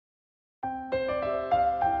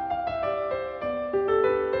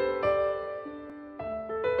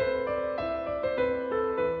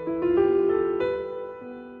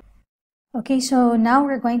Okay, so now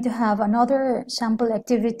we're going to have another sample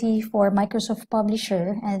activity for Microsoft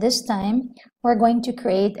Publisher, and this time we're going to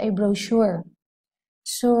create a brochure.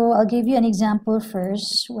 So I'll give you an example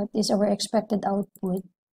first. What is our expected output?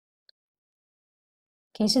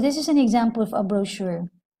 Okay, so this is an example of a brochure.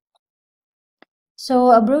 So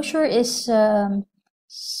a brochure is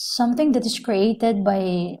something that is created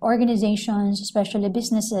by organizations, especially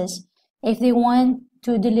businesses, if they want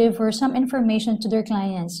to deliver some information to their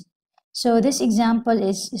clients. So this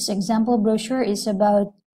example brochure is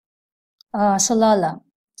about Salala.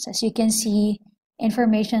 So as you can see,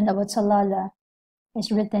 information about Salala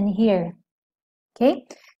is written here. Okay,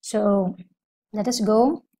 so let us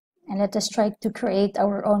go and let us try to create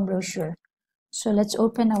our own brochure. So let's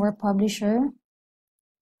open our publisher.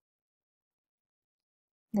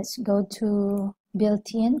 Let's go to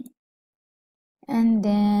built-in and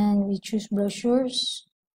then we choose brochures.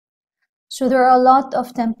 So there are a lot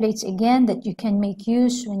of templates again that you can make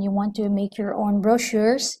use when you want to make your own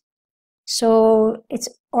brochures. So it's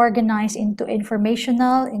organized into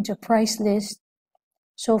informational, into price list.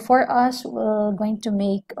 So for us, we are going to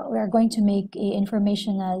make a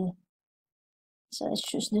informational. So let's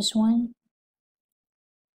choose this one.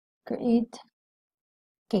 Create.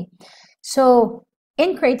 Okay. So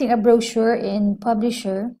in creating a brochure in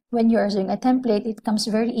Publisher, when you are doing a template, it comes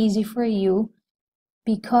very easy for you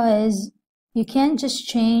because you can just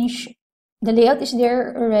change, the layout is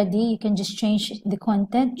there already. You can just change the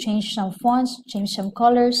content, change some fonts, change some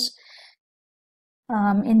colors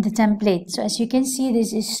in the template. So as you can see,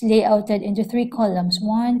 this is layouted into 3 columns,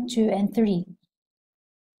 1, 2, and 3.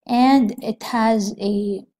 And it has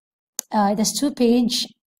it has 2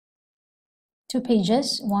 pages,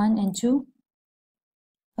 1 and 2.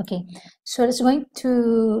 Okay, so let's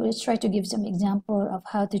try to give some example of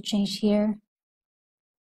how to change here.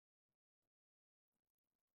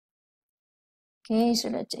 Okay, so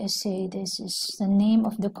let's say this is the name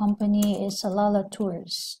of the company is Salala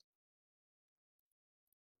Tours.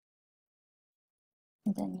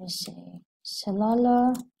 And then you say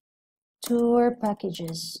Salala Tour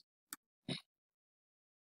Packages.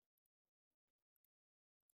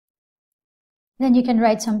 Then you can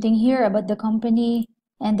write something here about the company,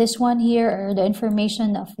 and this one here are the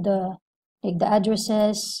information of the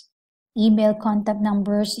addresses, email, contact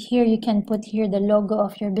numbers. Here you can put here the logo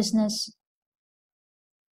of your business.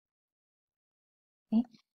 Okay,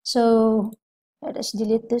 so let us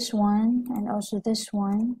delete this one and also this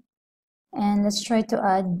one, and let's try to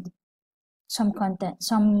add some content,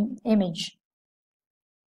 some image.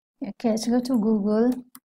 Okay, let's go to Google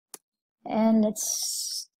and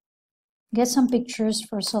let's get some pictures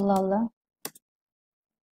for Salala.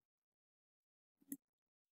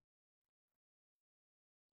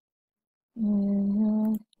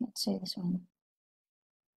 Let's say this one.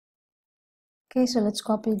 Okay, so let's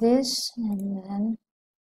copy this and then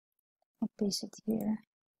I'll paste it here.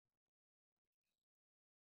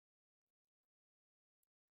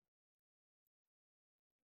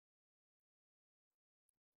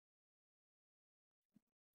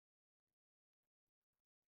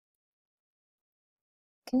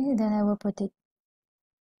 Okay, then I will put it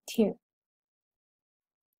here.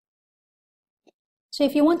 So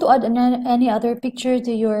if you want to add any other picture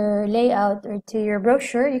to your layout or to your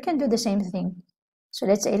brochure, you can do the same thing. So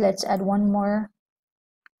let's say let's add one more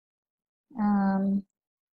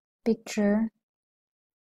picture.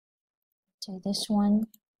 So this one,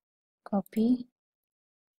 copy,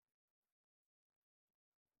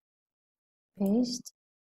 paste.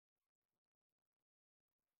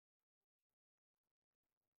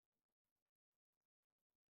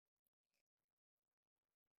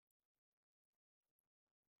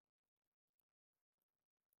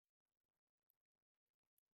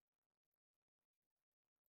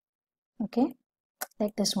 Okay,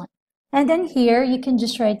 like this one. And then here you can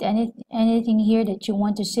just write anything here that you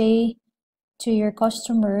want to say to your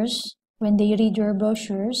customers when they read your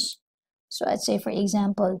brochures. So I'd say, for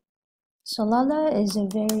example, Salala is a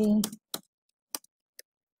very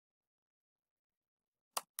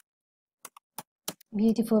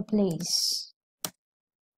beautiful place.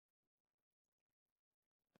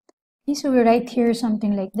 Okay, so we write here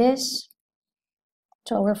something like this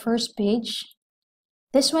to our first page.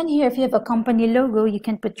 This one here, if you have a company logo, you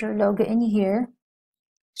can put your logo in here.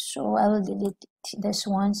 So I will delete this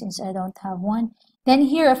one since I don't have one. Then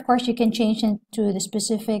here, of course, you can change it to the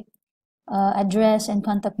specific address and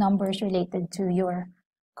contact numbers related to your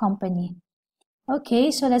company.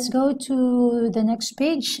 Okay, so let's go to the next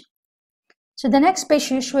page. So the next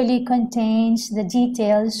page usually contains the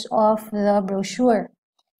details of the brochure.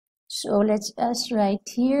 So let's us write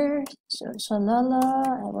here. So Salalah,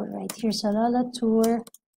 I will write here Salalah tour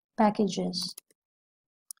packages.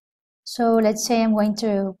 So let's say I'm going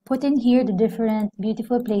to put in here the different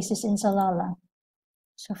beautiful places in Salalah.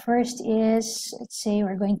 So first is, let's say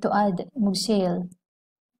we're going to add Mugsale.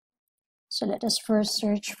 So let us first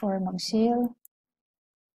search for Mugsale.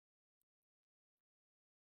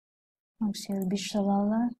 Mugsale Beach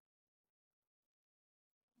Salalah.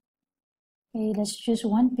 Okay, let's choose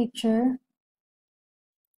one picture.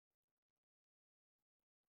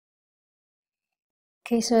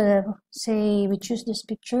 Okay, so say we choose this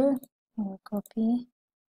picture. We'll copy.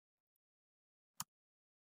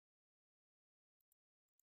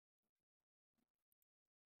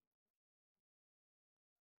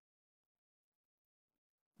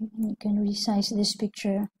 You can resize this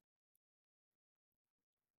picture.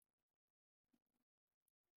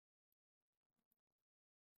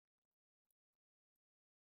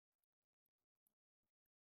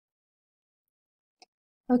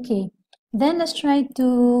 Okay, then let's try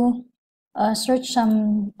to search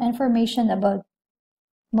some information about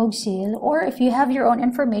Mogsale, or if you have your own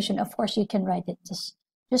information, of course you can write it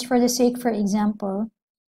just for the sake, for example.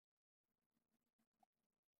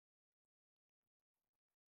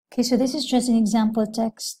 Okay, so this is just an example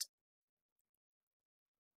text.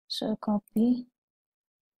 So copy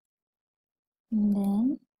and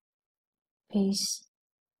then paste.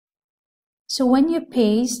 So when you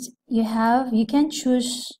paste, you can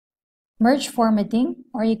choose merge formatting,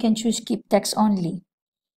 or you can choose keep text only.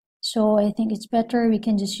 So I think it's better we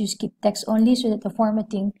can just use keep text only so that the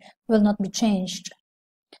formatting will not be changed.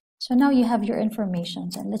 So now you have your information,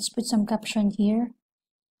 and let's put some caption here.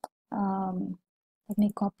 Let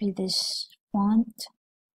me copy this font,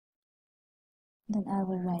 then I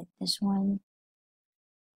will write this one.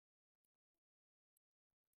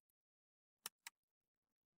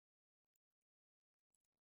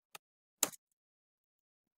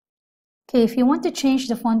 Okay, if you want to change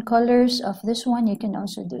the font colors of this one, you can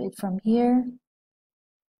also do it from here.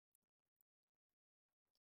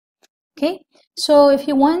 Okay, so if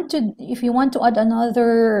you want to add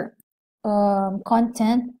another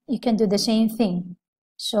content, you can do the same thing.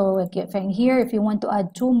 So again, here, if you want to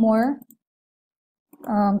add two more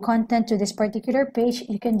content to this particular page,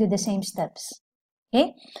 you can do the same steps.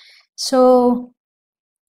 Okay, so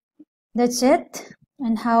that's it,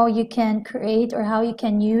 and how you can create or how you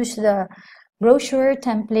can use the brochure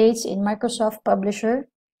templates in Microsoft Publisher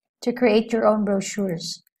to create your own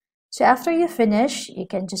brochures. So after you finish, you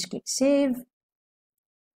can just click save.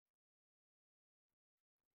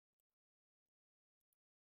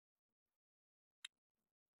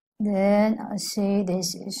 Then I'll say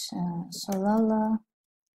this is Salalah.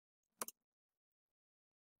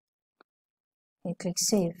 You click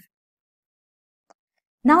save.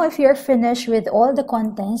 Now if you're finished with all the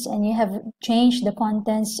contents and you have changed the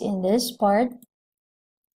contents in this part,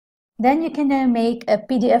 then you can make a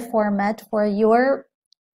PDF format for your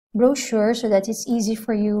brochure so that it's easy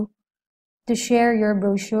for you to share your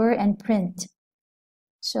brochure and print.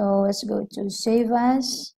 So let's go to Save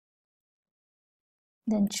As,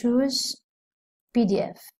 then choose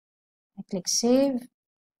PDF. I click Save.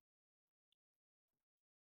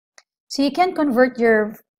 So you can convert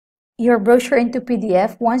your brochure into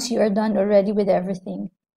PDF once you are done already with everything.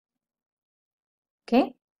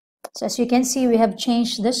 Okay, so as you can see, we have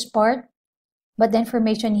changed this part, but the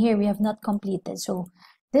information here we have not completed. So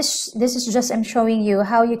this is just, I'm showing you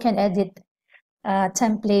how you can edit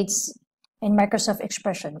templates in Microsoft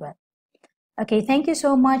Expression Web. Okay, thank you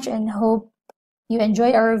so much, and hope you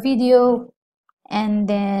enjoy our video and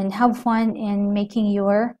then have fun in making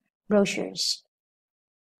your brochures.